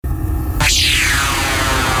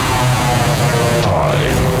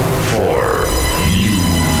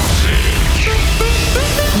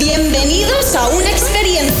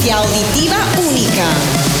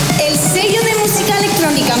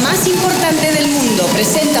más importante del mundo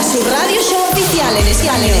presenta su radio show oficial en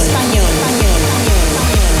español.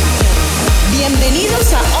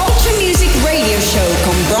 Bienvenidos a Ultra Music Radio Show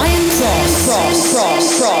con Brian Cross.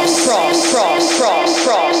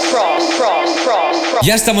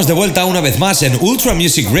 Ya estamos de vuelta una vez más en Ultra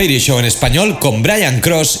Music Radio Show en español con Brian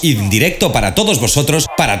Cross y en directo para todos vosotros,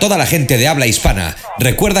 para toda la gente de habla hispana.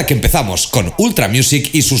 Recuerda que empezamos con Ultra Music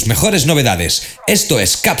y sus mejores novedades. Esto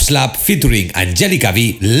es Kap Slap featuring Angelika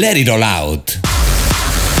Vee, Let It All Out.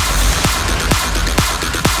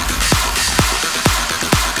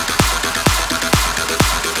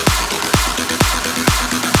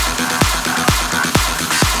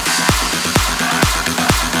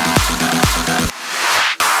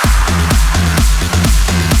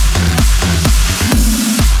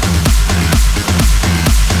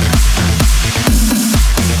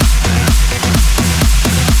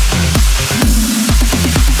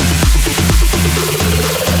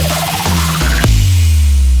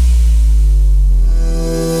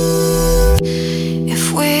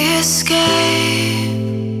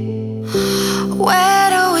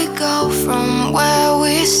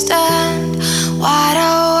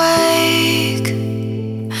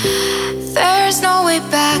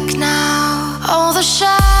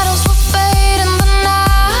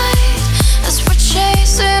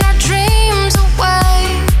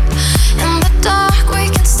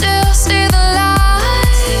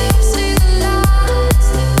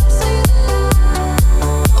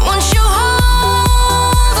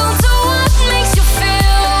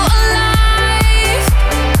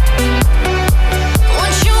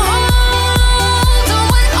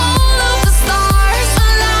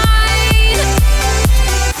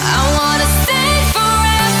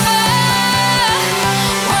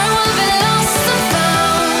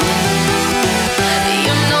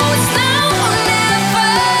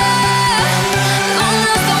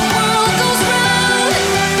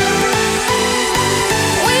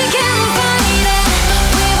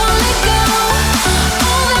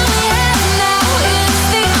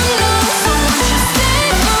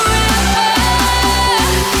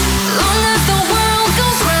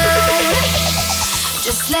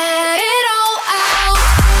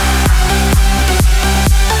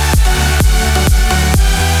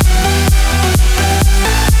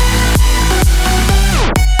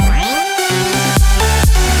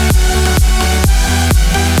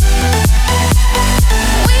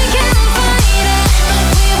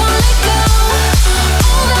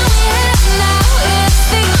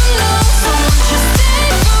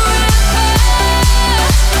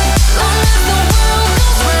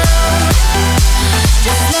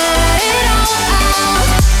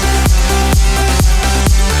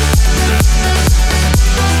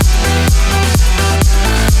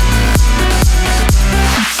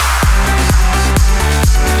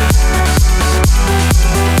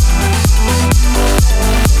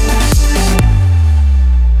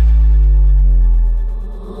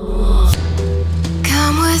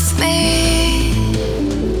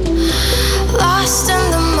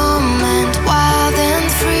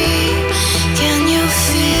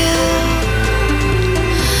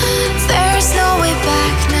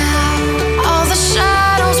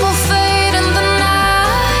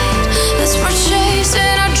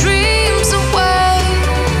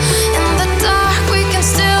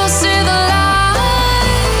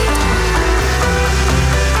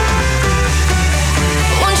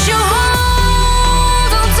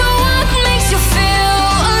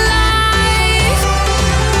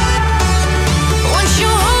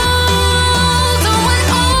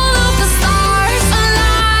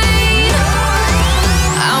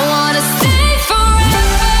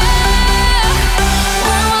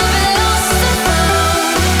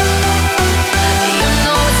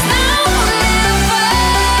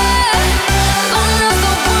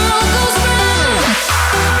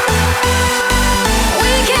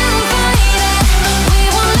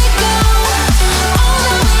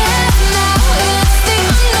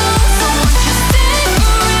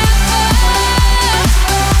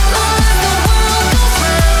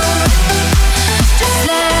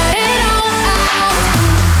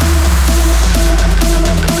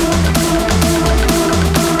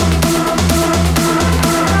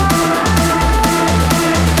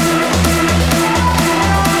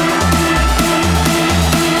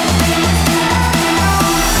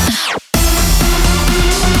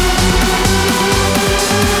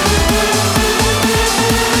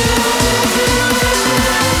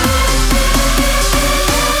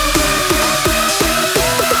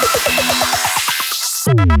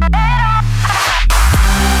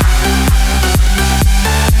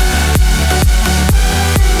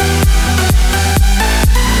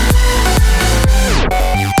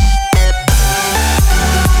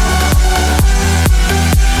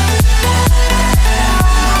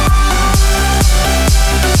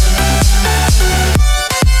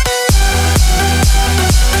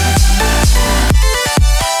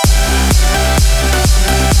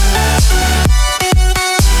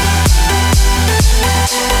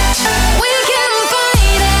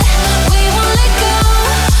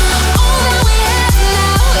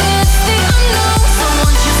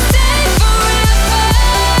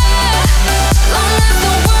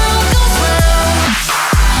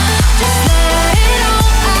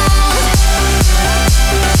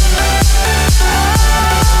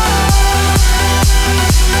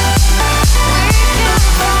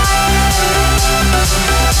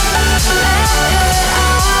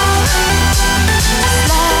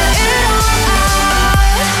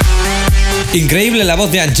 Increíble la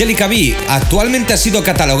voz de Angelika Vee. Actualmente ha sido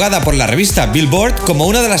catalogada por la revista Billboard como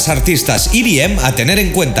una de las artistas EDM a tener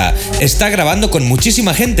en cuenta. Está grabando con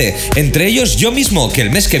muchísima gente, entre ellos yo mismo, que el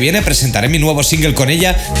mes que viene presentaré mi nuevo single con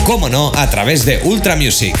ella, cómo no, a través de Ultra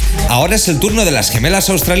Music. Ahora es el turno de las gemelas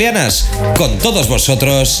australianas. Con todos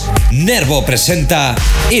vosotros, Nervo presenta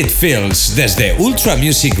It Feels desde Ultra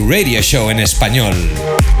Music Radio Show en español.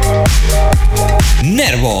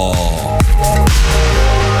 Nervo.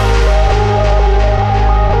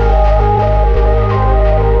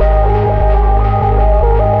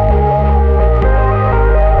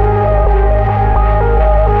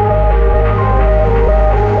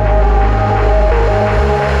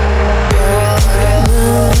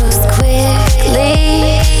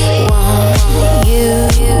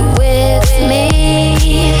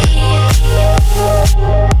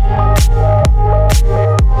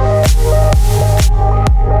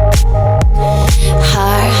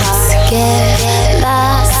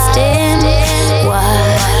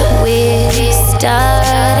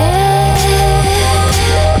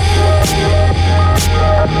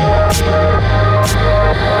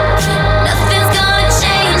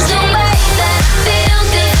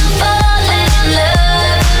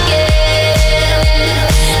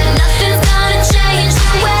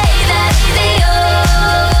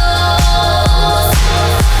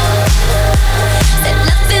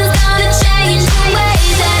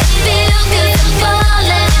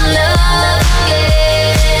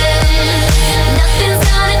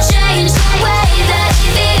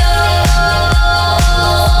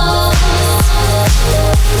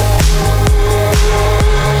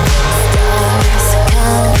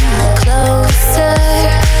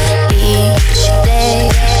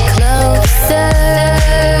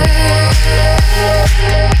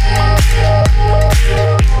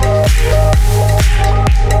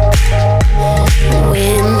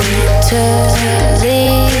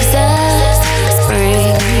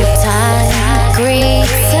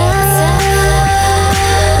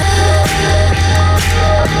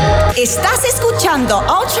 Estás escuchando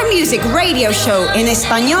Ultra Music Radio Show en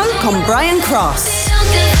español con Brian Cross.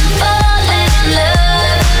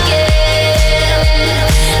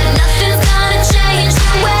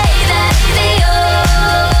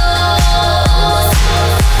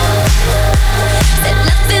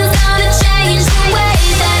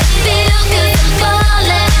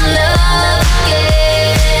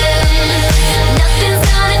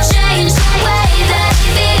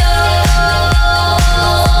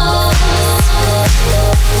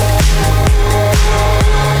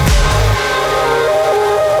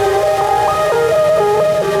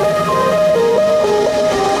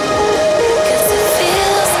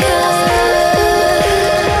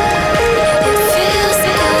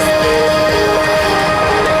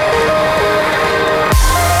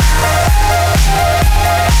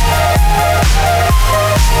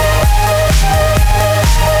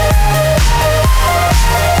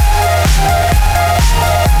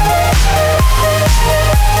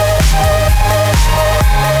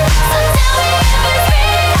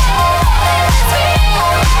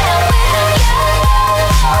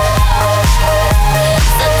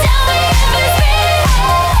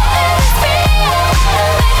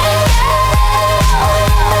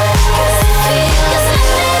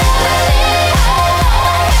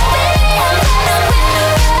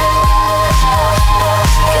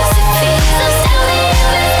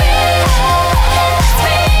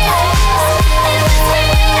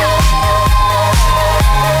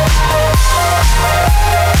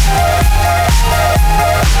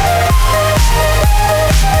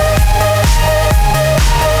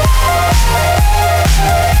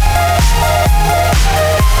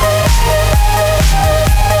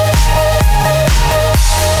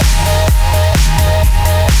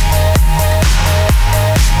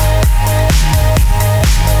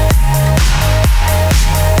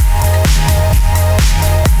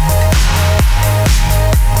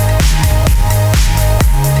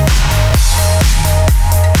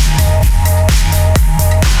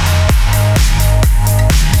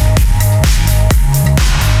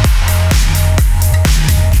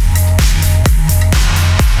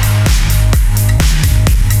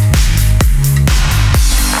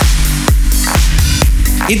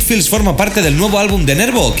 It Feels forma parte del nuevo álbum de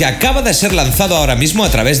Nervo, que acaba de ser lanzado ahora mismo a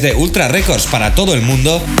través de Ultra Records para todo el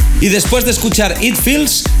mundo. Y después de escuchar It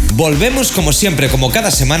Feels, volvemos como siempre, como cada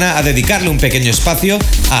semana, a dedicarle un pequeño espacio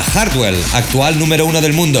a Hardwell, actual número 1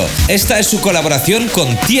 del mundo. Esta es su colaboración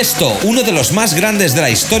con Tiesto, uno de los más grandes de la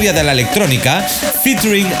historia de la electrónica,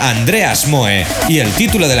 featuring Andreas Moe. Y el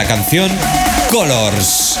título de la canción,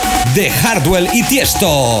 Colors, de Hardwell y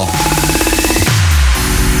Tiesto.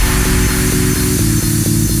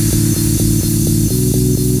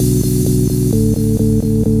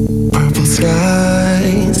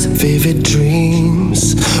 skies, vivid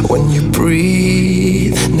dreams. When you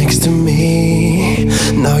breathe next to me,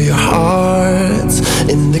 now your heart's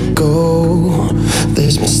indigo.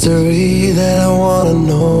 There's mystery that I wanna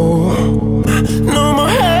know. No more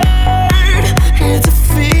hurt, here to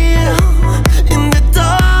feel. In the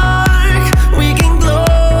dark, we can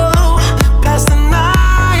glow. Past the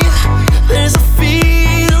night, there's a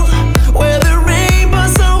feel where the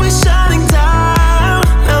rainbow's always shining down.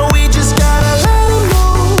 Now we just gotta let them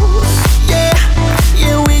know. Yeah,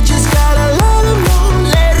 yeah, we just gotta let them know.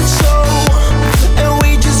 Let it show. And we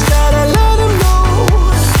just gotta let them know.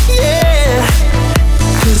 Yeah,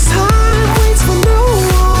 'cause time waits for no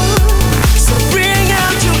one. So bring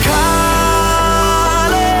out your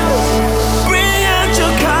colors. Bring out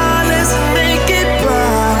your colors and make it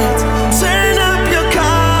bright. Turn up your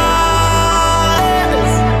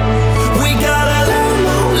colors. We gotta let them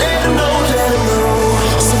know, let them know, let them know.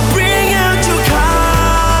 So bring out your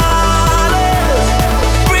colors.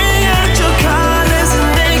 Bring out your colors and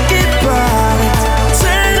make it bright.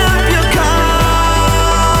 Turn up your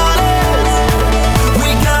colors. We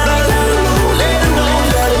gotta let them know, let them know,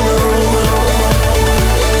 let them know.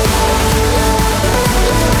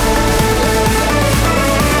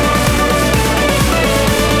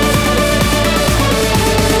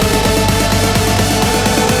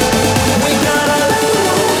 We gotta let them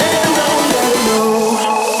know, let them know, let them know.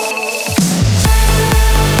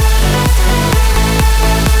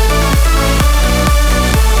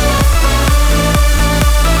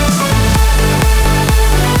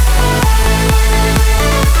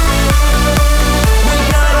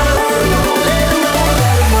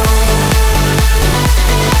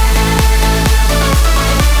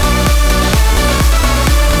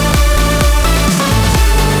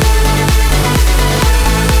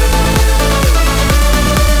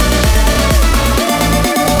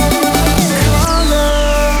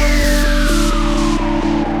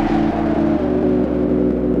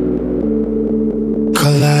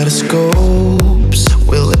 Kaleidoscopes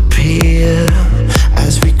will appear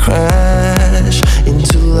as we crash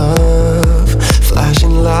into love.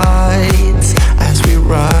 Flashing lights as we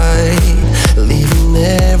ride, leaving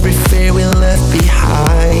every fear we left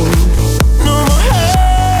behind. No more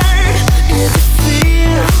hurt, here to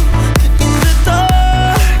feel. In the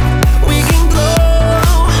dark, we can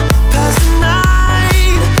glow. Past the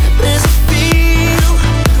night, there's a feel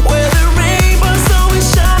where the rainbow's always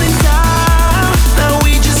shining down. Now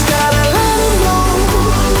we just gotta let them know.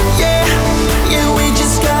 Yeah, yeah, we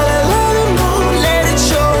just gotta let them know. Let it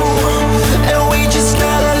show. And we just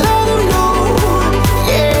gotta let them know.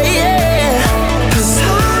 Yeah, yeah. 'Cause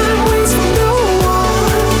time waits for no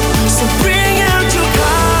one. So bring out your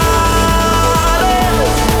colors.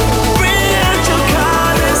 Bring out your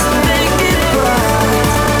colors and make it bright.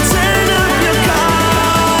 Turn up your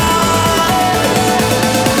colors.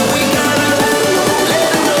 We gotta let them know, let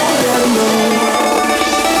them know, let them know.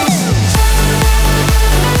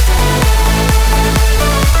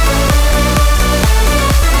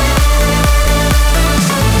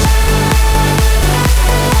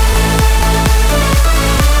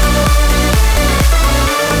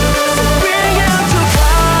 Bring out your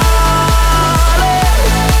colors.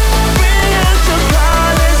 Bring out your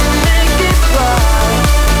colors and make it bright.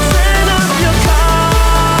 Turn up your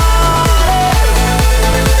colors.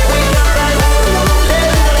 We gotta let them know, let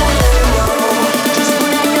them know, let them know. Just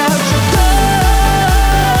bring out your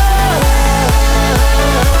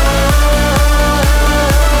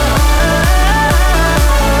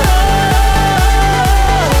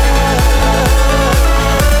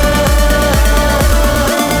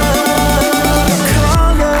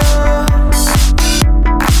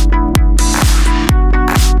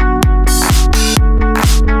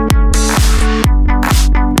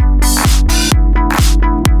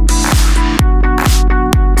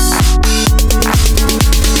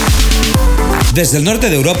Desde el norte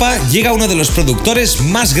de Europa llega uno de los productores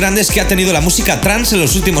más grandes que ha tenido la música trance en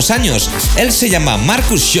los últimos años. Él se llama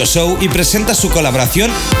Markus Schossow y presenta su colaboración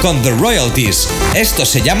con The Royalties. Esto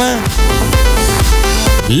se llama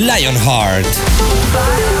Lionhearted.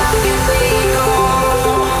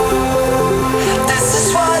 This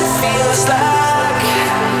is what it feels like.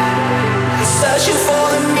 Searching for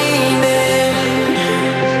the meaning.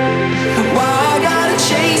 Why I gotta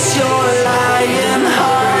chase your lion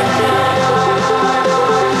heart?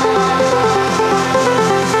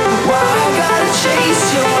 Why I gotta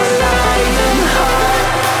chase your lion heart?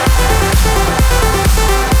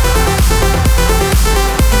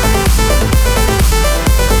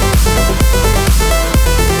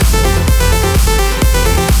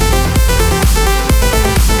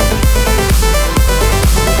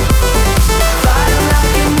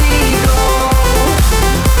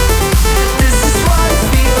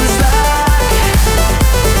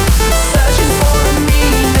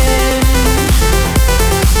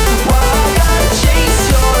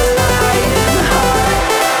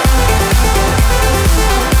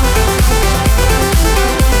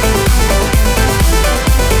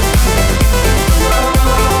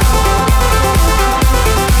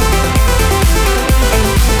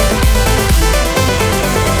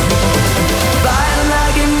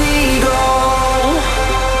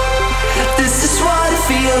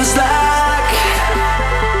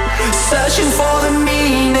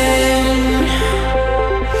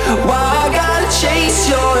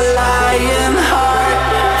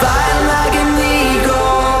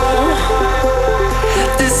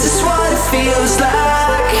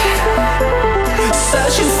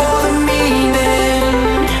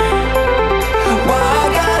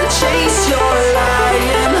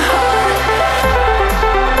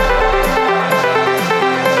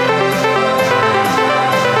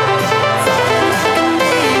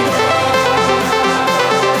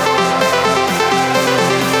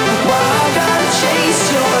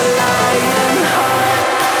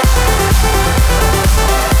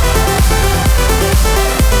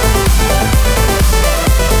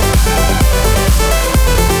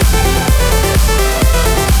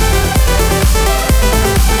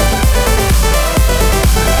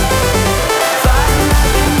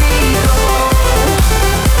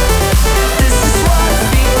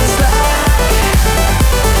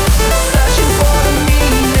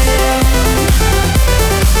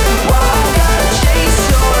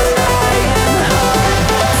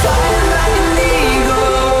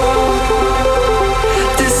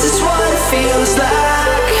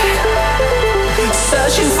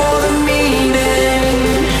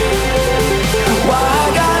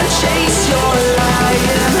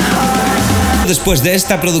 Después de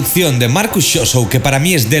esta producción de Markus Schossow, que para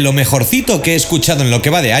mí es de lo mejorcito que he escuchado en lo que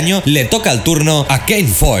va de año, le toca el turno a Kane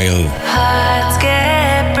Foil.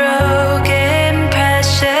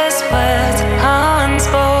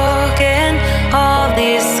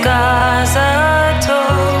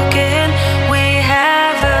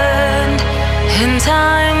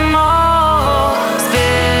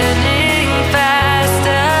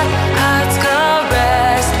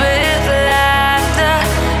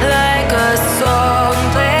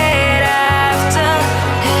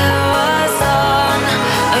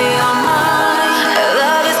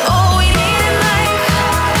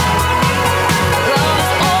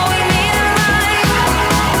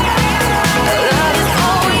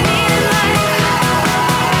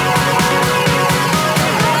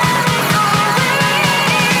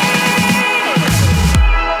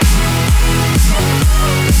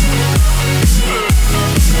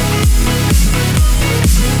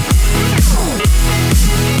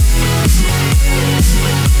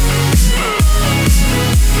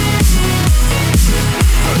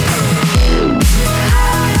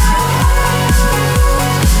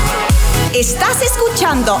 Estás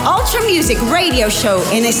escuchando Ultra Music Radio Show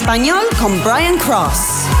en español con Brian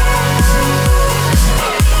Cross.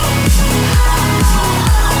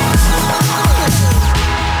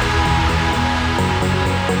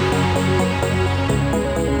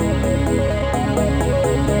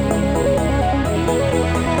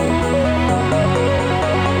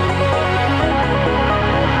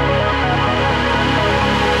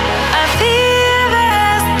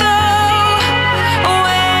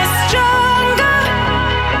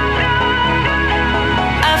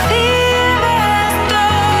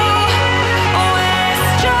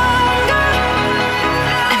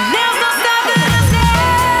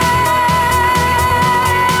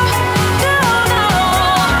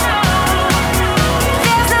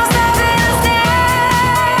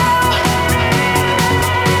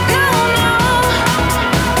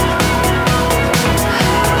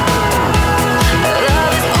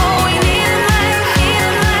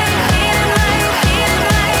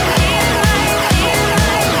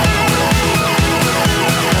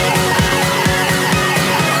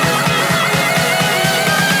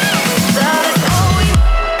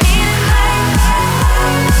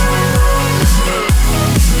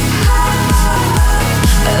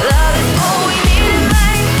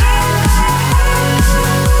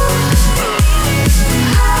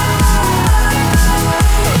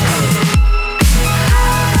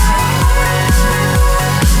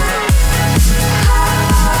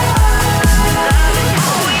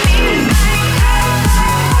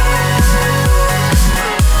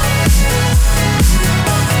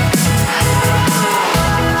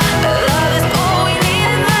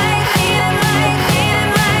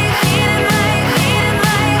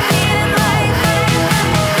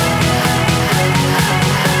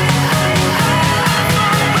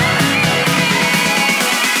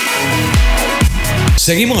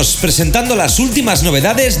 Seguimos presentando las últimas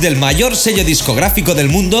novedades del mayor sello discográfico del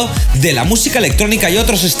mundo de la música electrónica y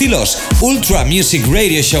otros estilos, Ultra Music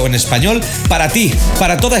Radio Show en español, para ti,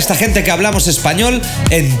 para toda esta gente que hablamos español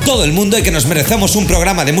en todo el mundo y que nos merecemos un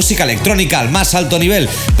programa de música electrónica al más alto nivel,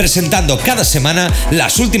 presentando cada semana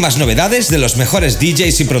las últimas novedades de los mejores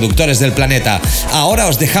DJs y productores del planeta. Ahora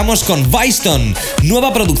os dejamos con Vicetone,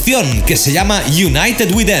 nueva producción que se llama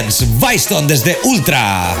United We Dance. Vicetone desde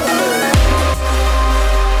Ultra.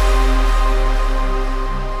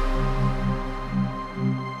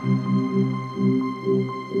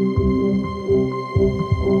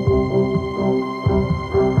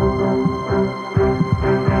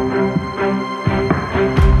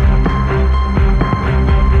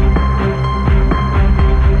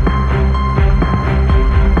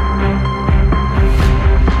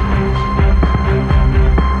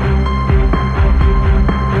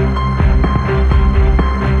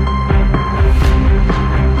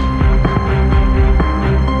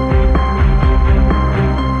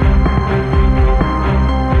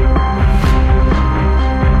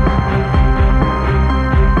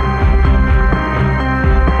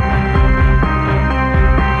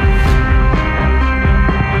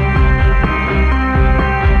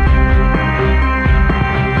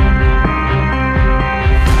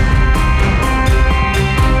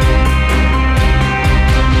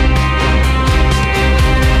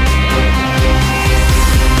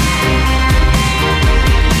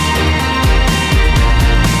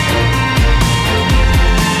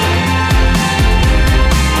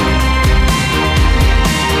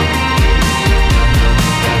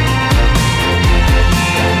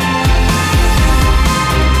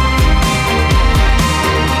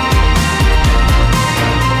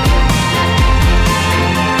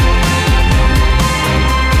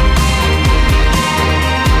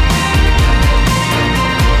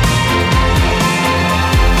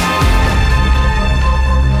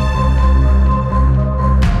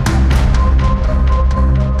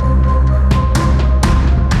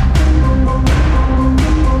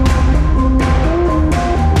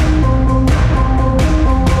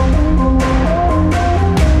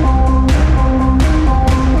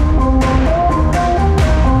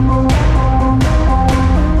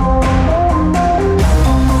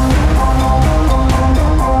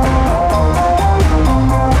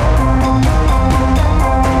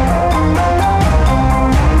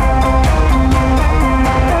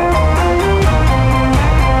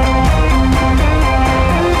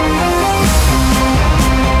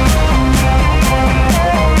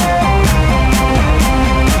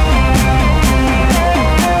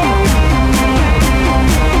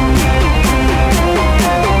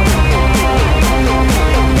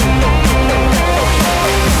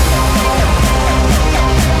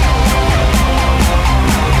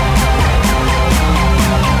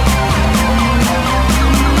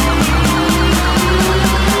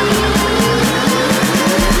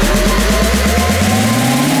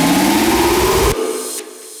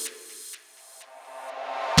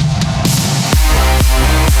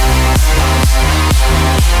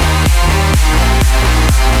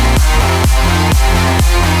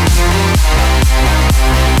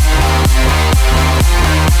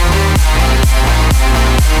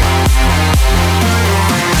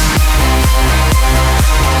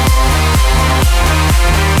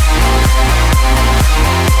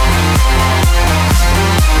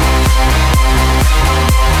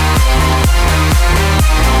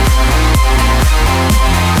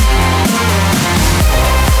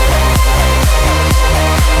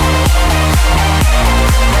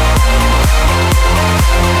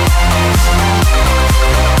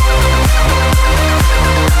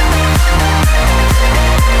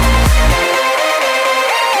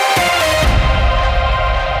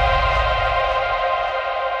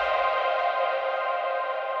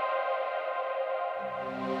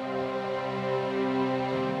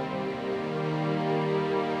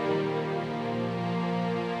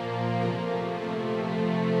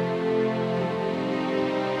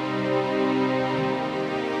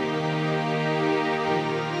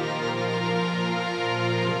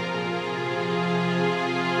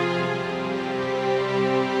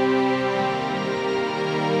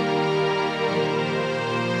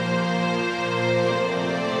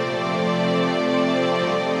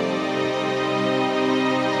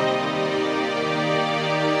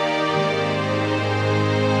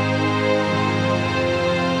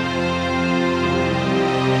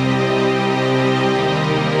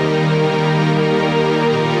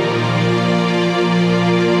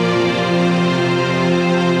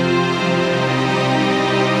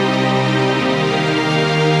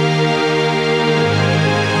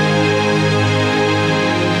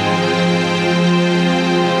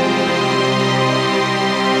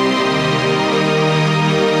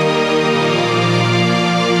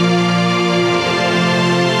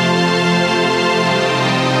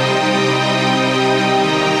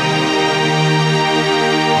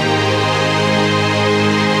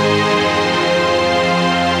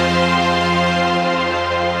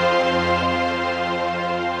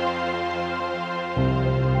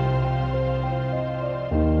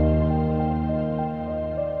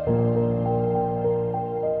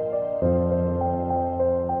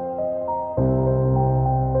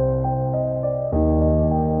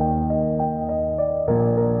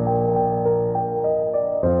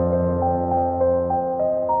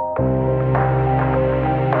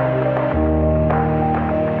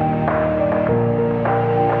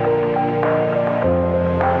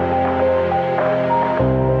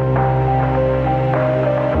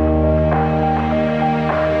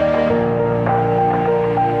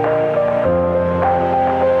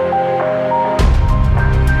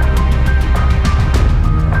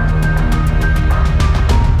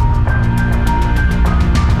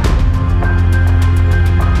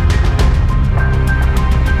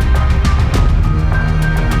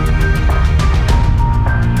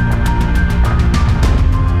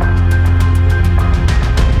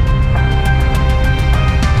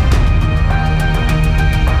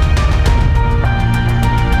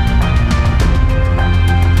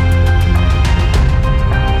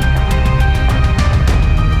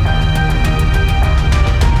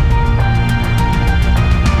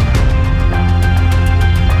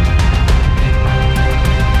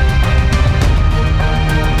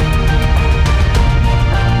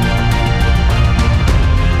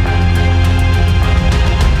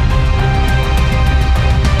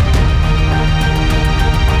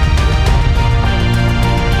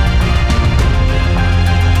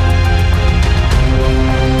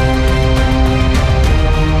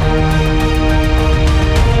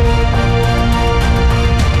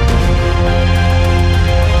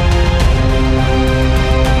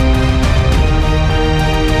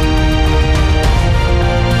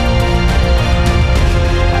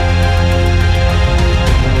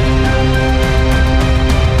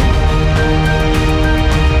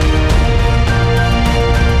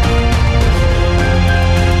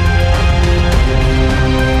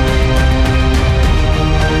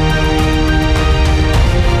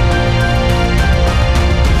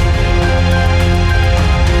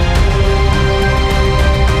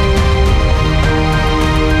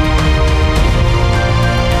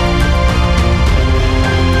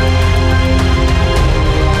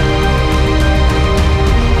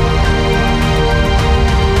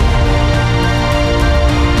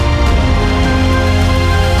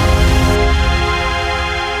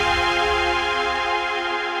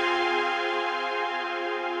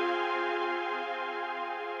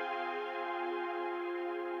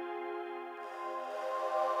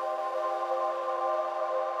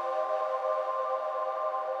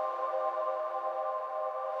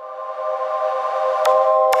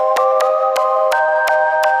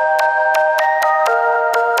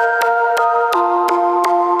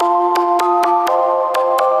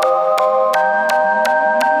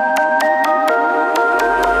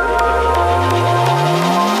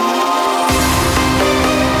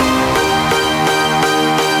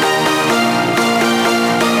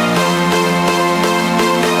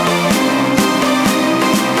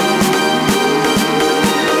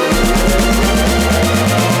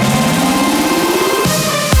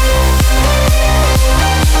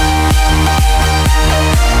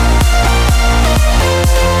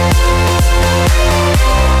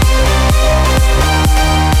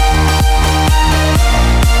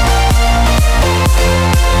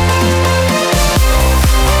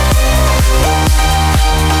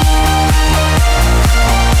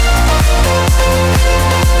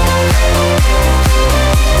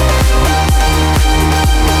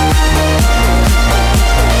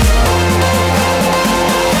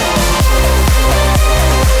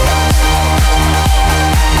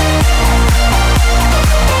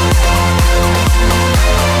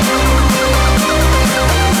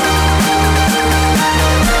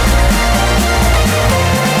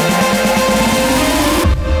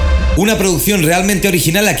 Una producción realmente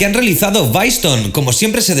original la que han realizado Vicetone. Como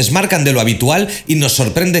siempre se desmarcan de lo habitual y nos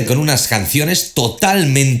sorprenden con unas canciones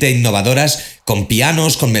totalmente innovadoras, con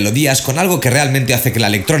pianos, con melodías, con algo que realmente hace que la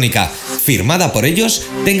electrónica, firmada por ellos,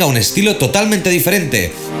 tenga un estilo totalmente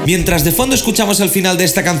diferente. Mientras de fondo escuchamos el final de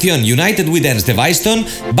esta canción United We Dance de Vicetone,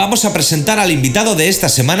 vamos a presentar al invitado de esta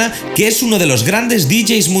semana, que es uno de los grandes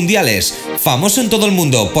DJs mundiales, famoso en todo el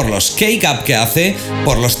mundo por los cake-up que hace,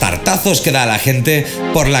 por los tartazos que da a la gente,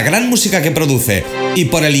 por la gran música que produce y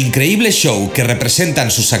por el increíble show que representan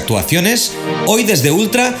sus actuaciones. Hoy desde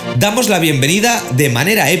Ultra damos la bienvenida de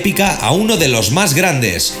manera épica a uno de los más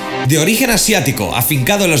grandes. De origen asiático,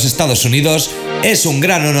 afincado en los Estados Unidos, es un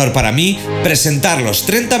gran honor para mí presentar los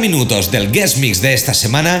 30 minutos del guest mix de esta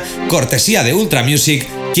semana, cortesía de Ultra Music.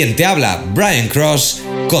 Quien te habla, Brian Cross.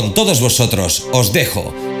 Con todos vosotros os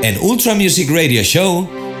dejo en Ultra Music Radio Show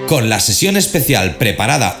con la sesión especial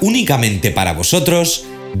preparada únicamente para vosotros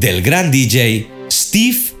del gran DJ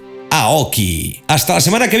Steve Aoki. ¡Hasta la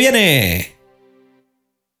semana que viene!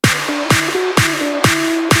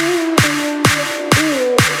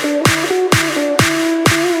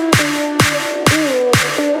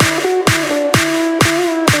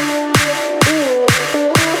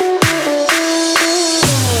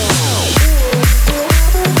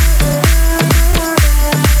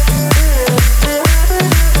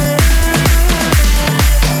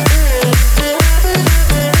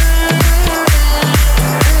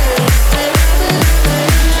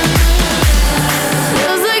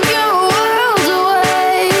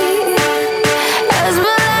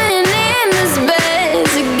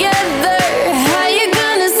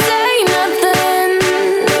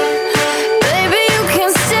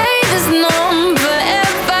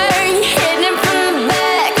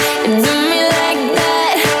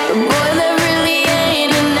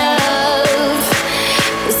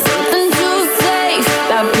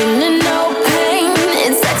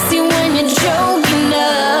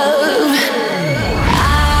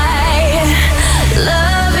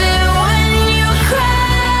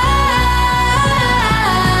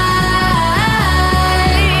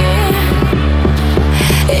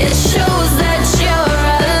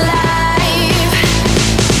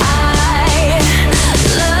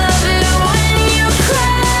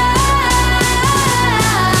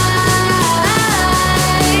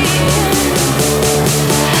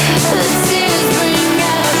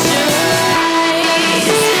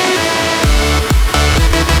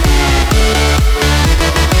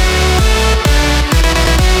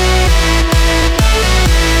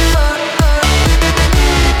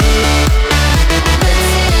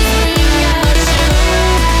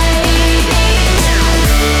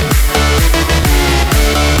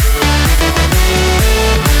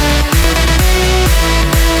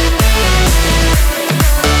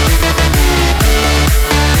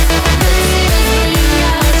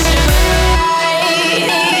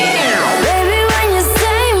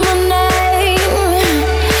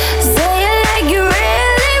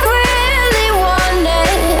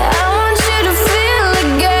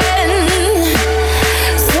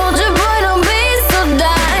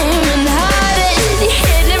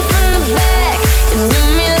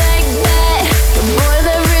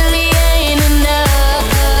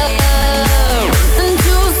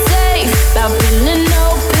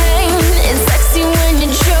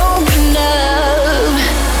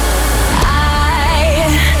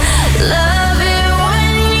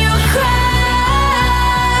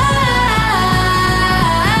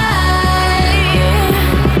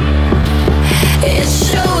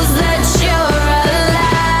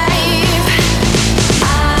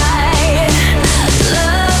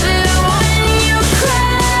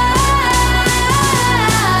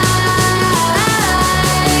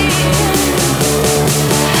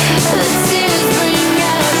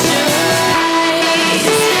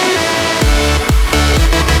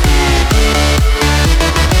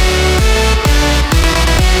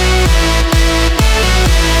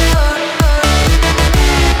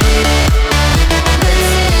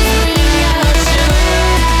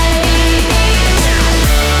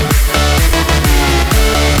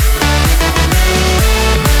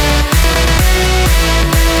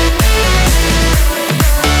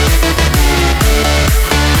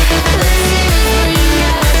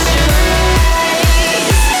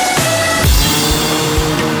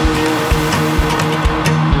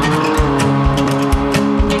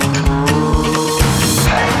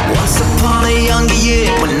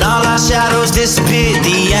 disappeared.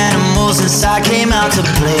 The animals inside came out to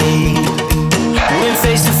play. Went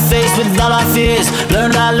face to face with all our fears,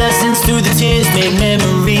 learned our lessons through the tears, made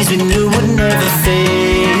memories we knew would never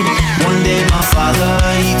fade. One day my father,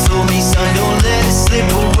 he told me, son, don't let it slip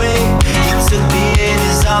away. took me in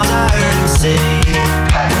his arms, I heard him say,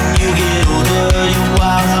 when you get older, your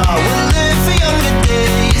wild heart will live for younger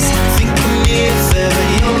days. Think of me if ever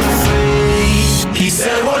you're afraid. He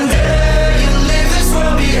said one day you'll leave this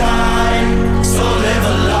world behind, so live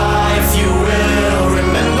a life you will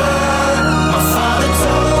remember. My father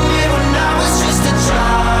told me when I was just a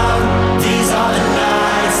child, these are the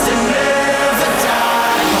nights that never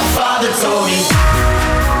die. My father told me.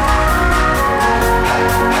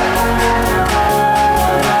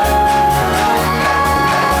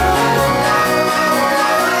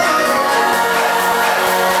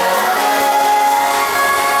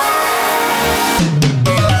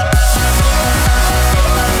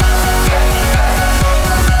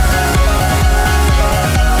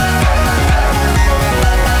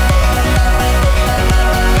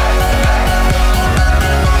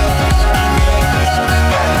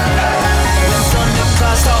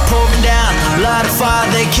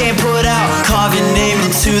 They can't put out, carve your name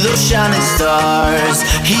into those shining stars.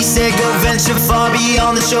 He said go venture far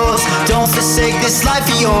beyond the shores, don't forsake this life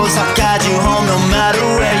of yours. I'll guide you home no matter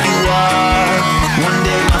where you are. One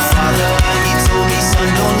day my father, he told me, son,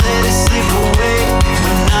 don't let it slip away.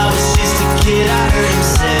 When I was just a kid I heard him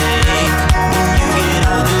say, when you get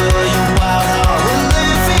older your wild heart will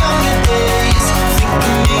live for younger days. Think of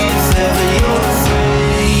me if ever you're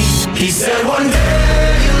afraid. He said one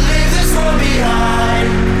day you'll leave this world behind,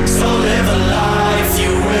 so live a life you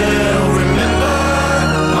will remember.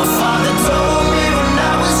 My father told me when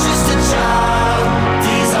I was just a child,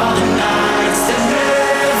 these are the nights that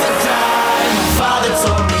never die. My father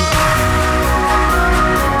told me.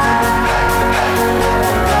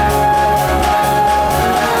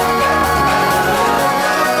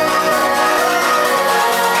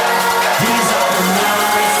 These are the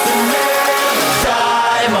nights that never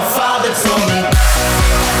die. My father told me.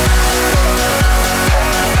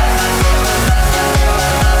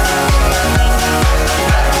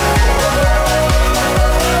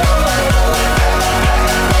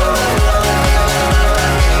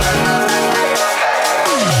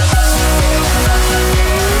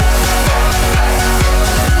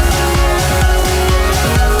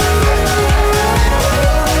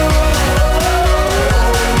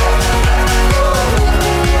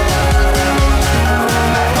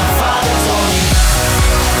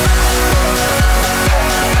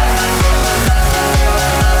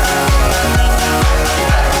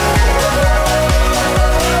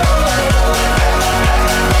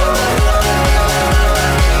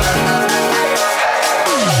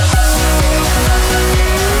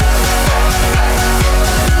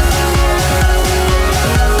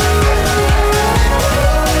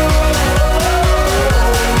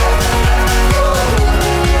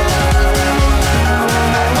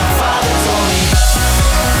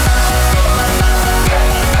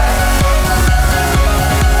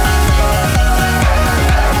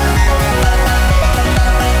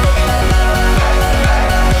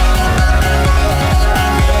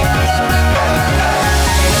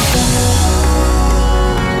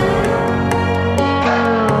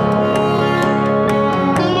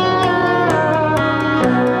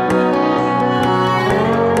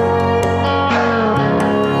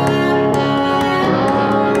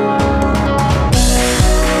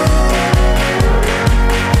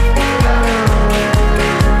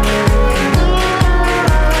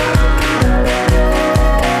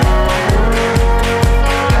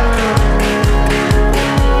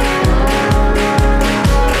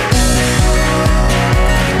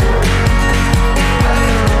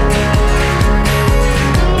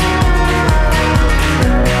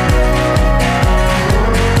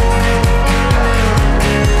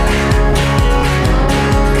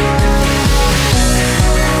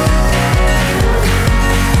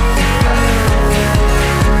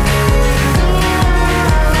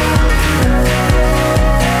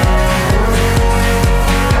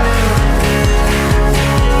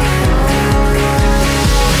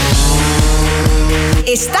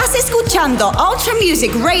 Estás escuchando Ultra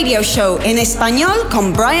Music Radio Show en español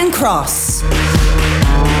con Brian Cross.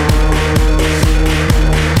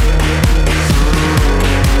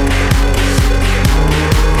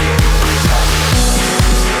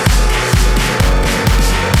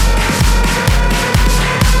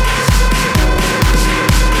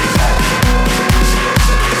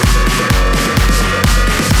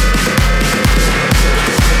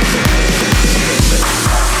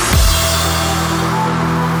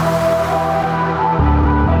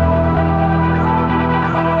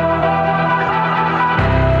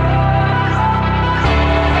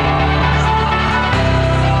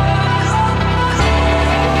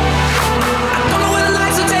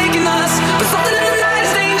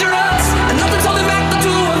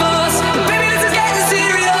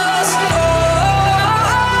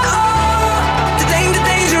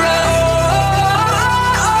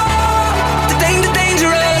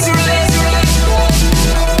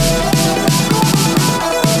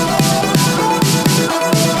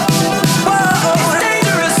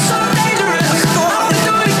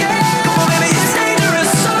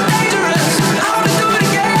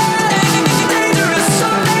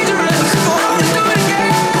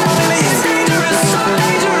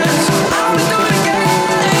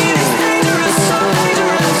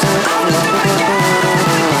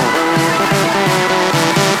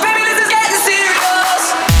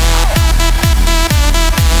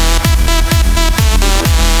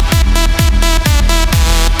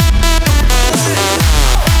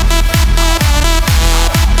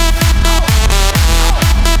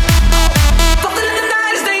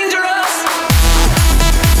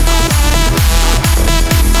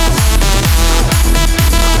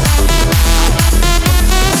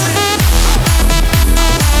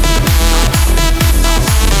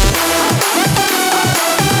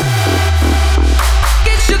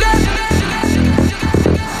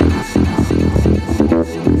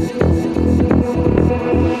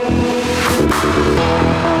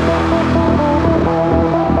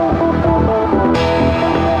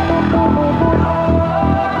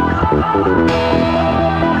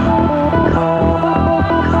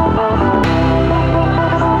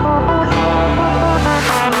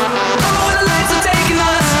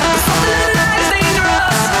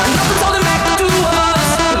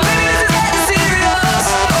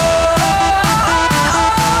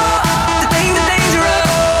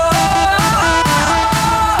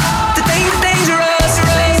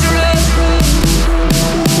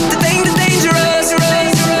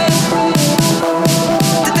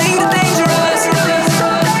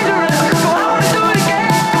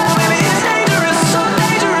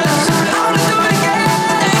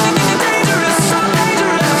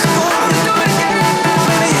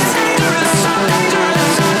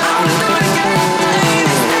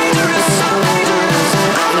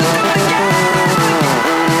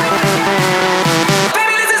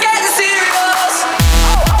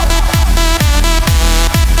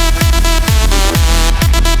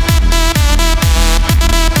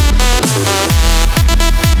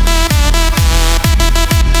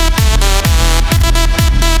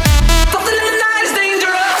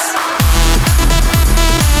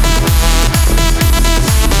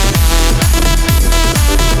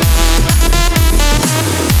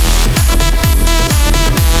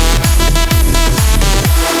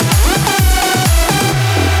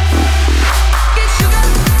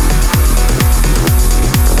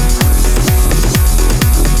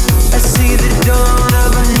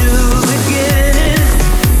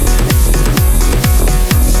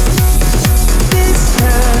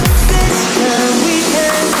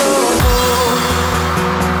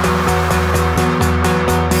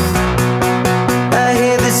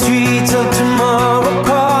 streets of tomorrow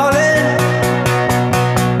calling.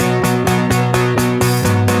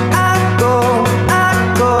 I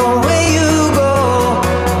go where you go,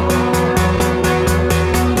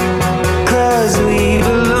 'cause we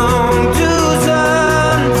belong to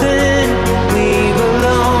something, we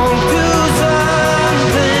belong to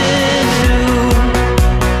something new.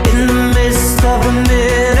 In the midst of a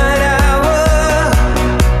midnight hour,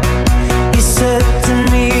 you said to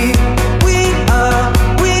me, we are,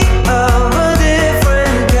 but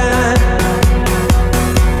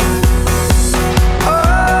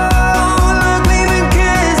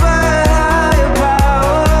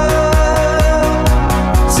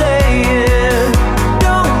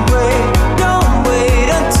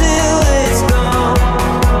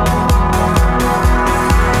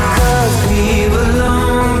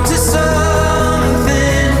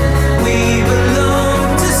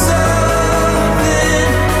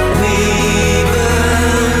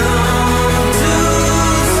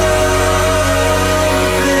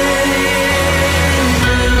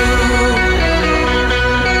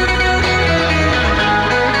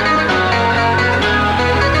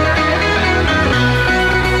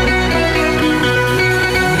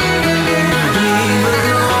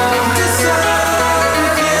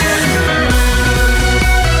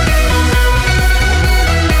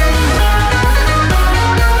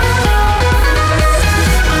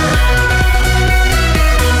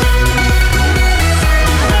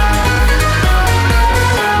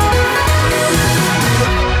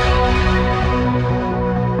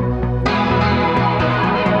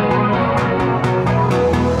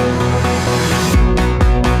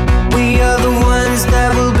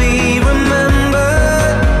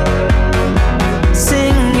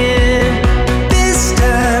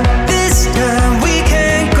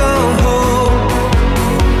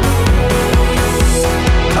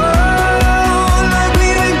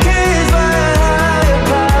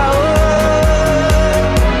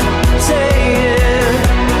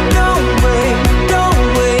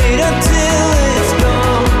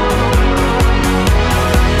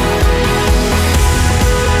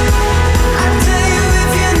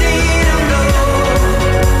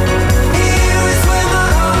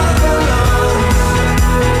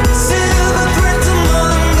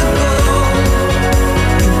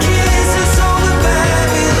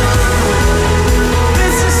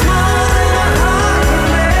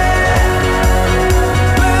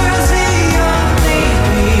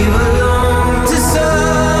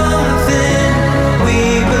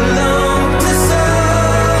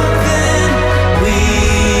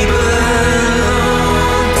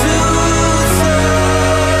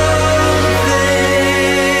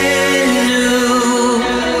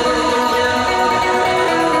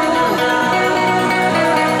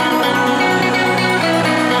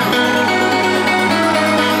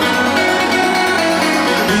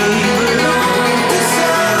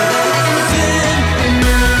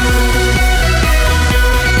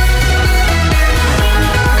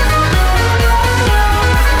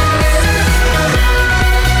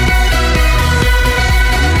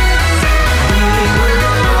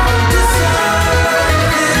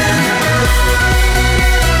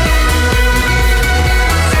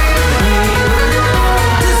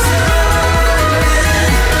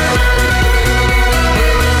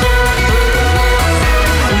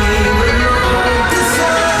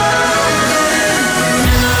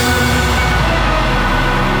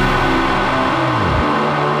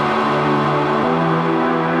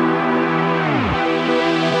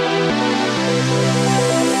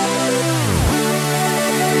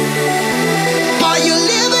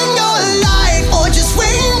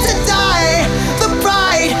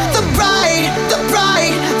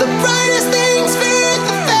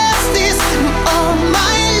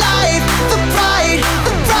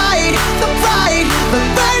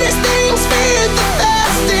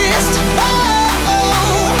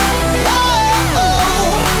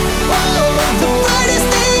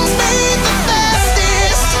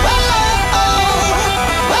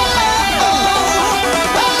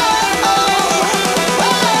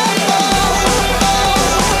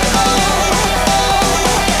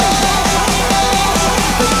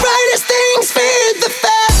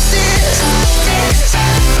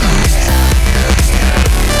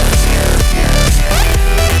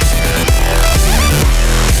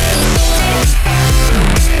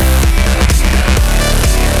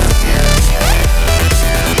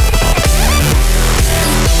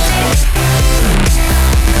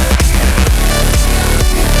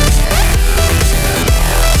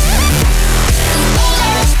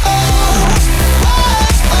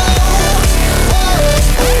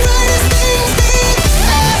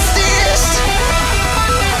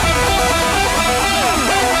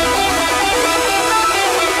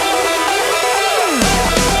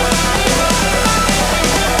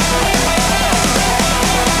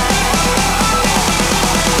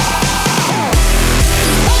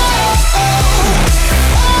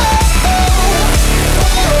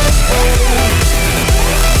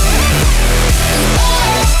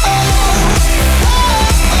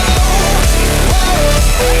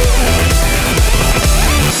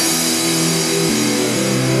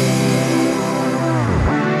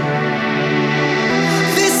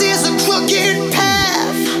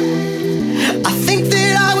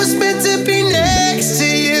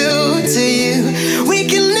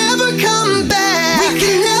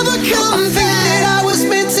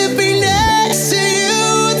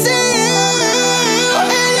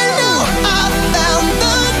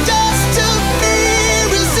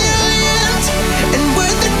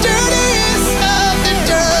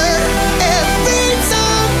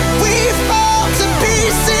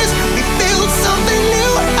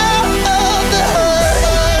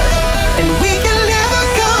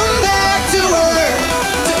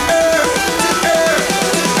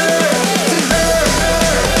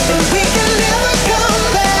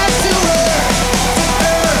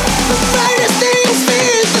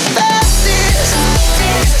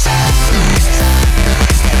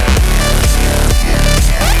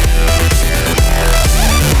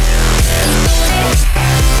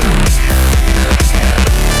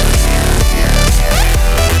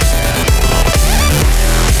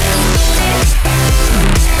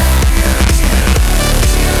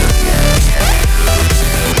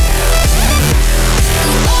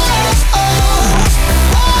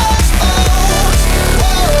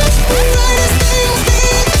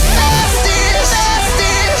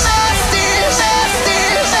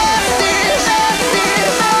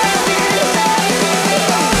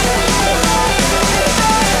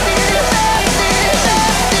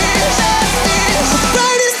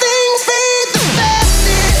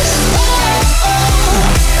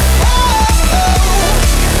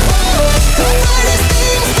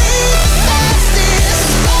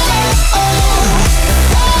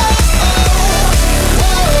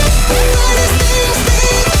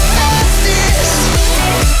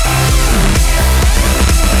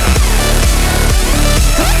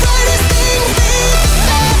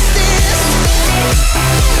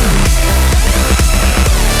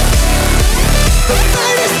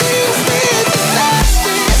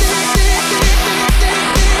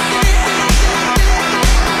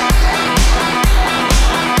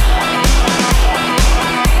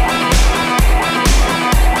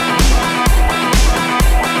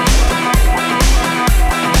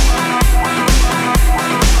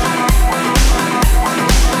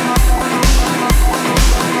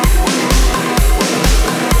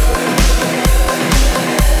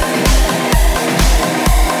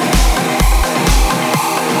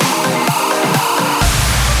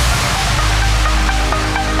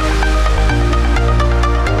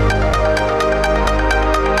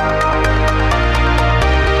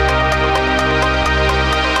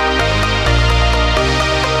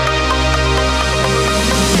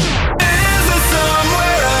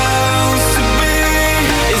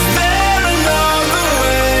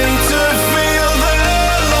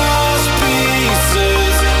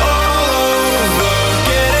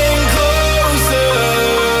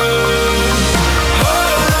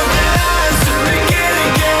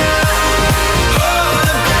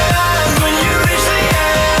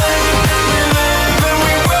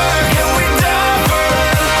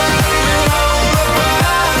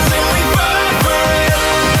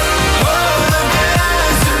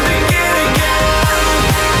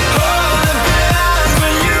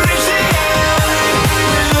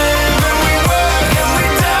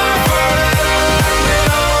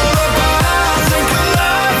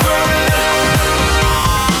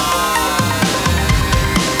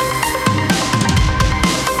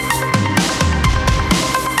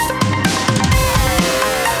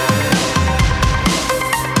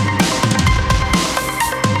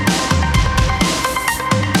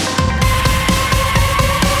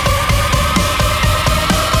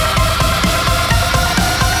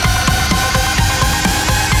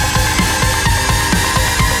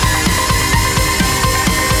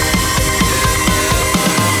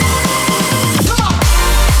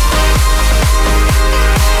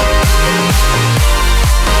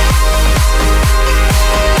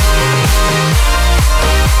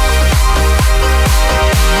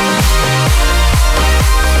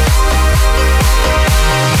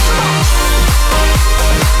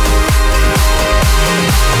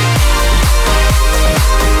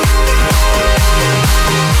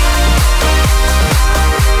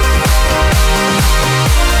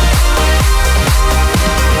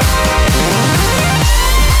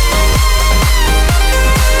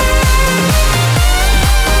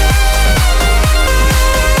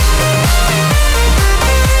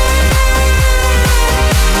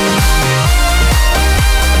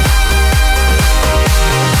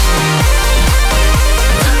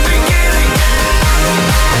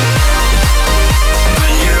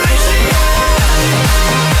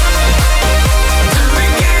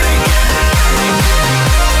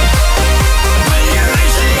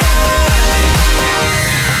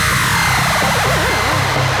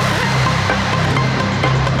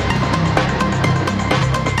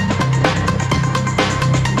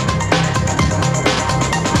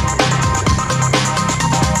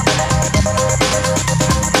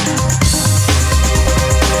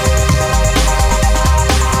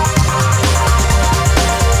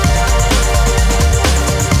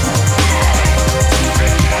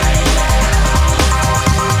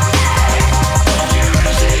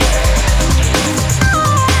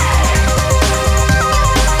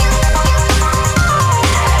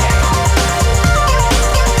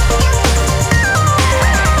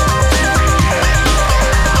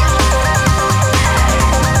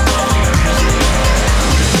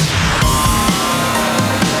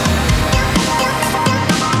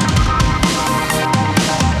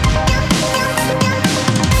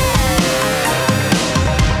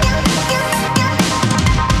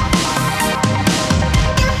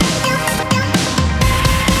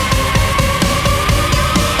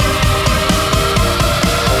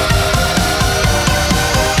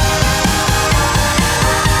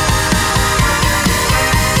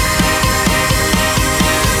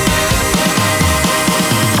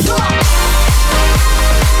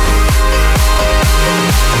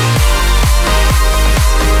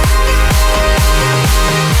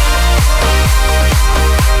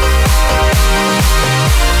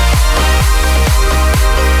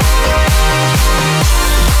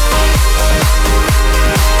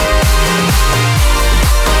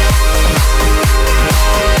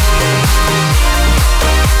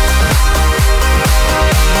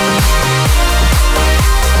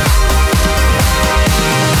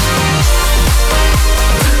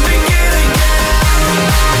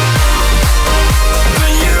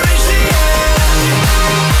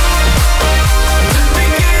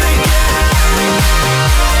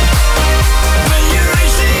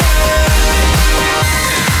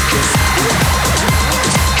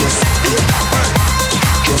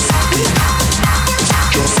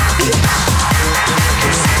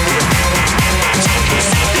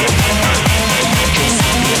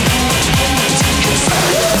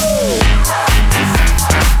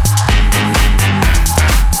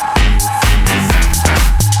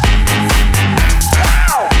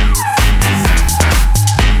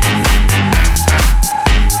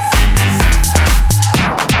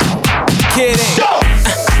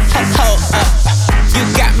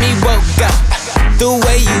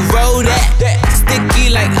roll that,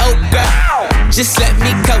 sticky like okra. Just let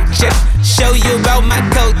me coach ya, show you about my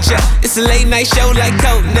culture. It's a late night show like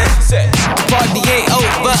Conan. The party ain't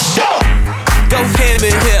over. Go ham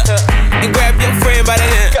in here and grab your friend by the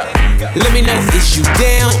hand. Let me know if you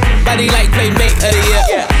down. Body like playmate of the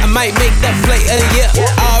year. I might make that play of the year.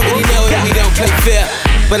 I already know that we don't play fair,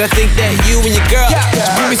 but I think that you and your girl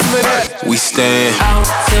give me some of that. We stand out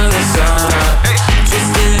till the sun up,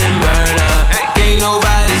 twisted and burn up. Ain't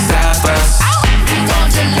nobody stop us. We gon'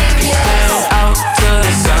 deliver ya. Stand out till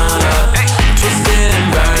the sun up, twisted and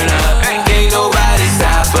burn up. Ain't nobody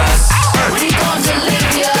stop us. We gon'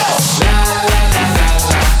 deliver ya. La la la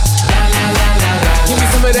la la la la la la. Give me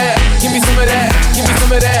some of that. Give me some of that. Give me some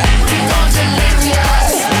of that. We gon' deliver ya.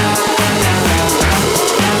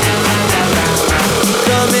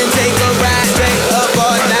 Come and take a ride, stay up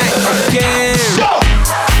all night again.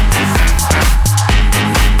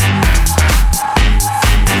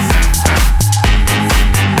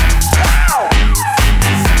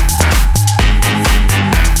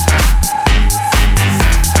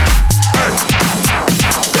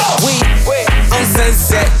 We on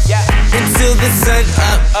sunset until the sun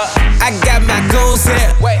up. I got my goals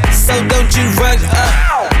here, so don't you run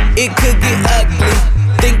up. It could get ugly.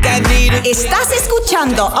 Think I need it. Estás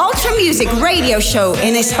escuchando Ultra Music Radio Show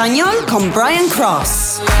en español con Brian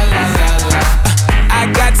Cross. I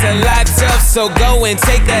got to light up, so go and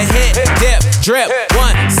take a hit, dip, drip,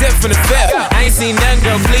 one sip from the fifth. I ain't seen none,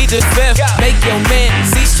 girl, plead the fifth. Make your man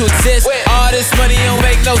cease to exist. All this money don't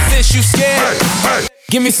make no sense, you scared?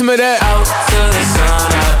 Give me some of that. Out to the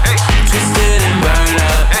sun.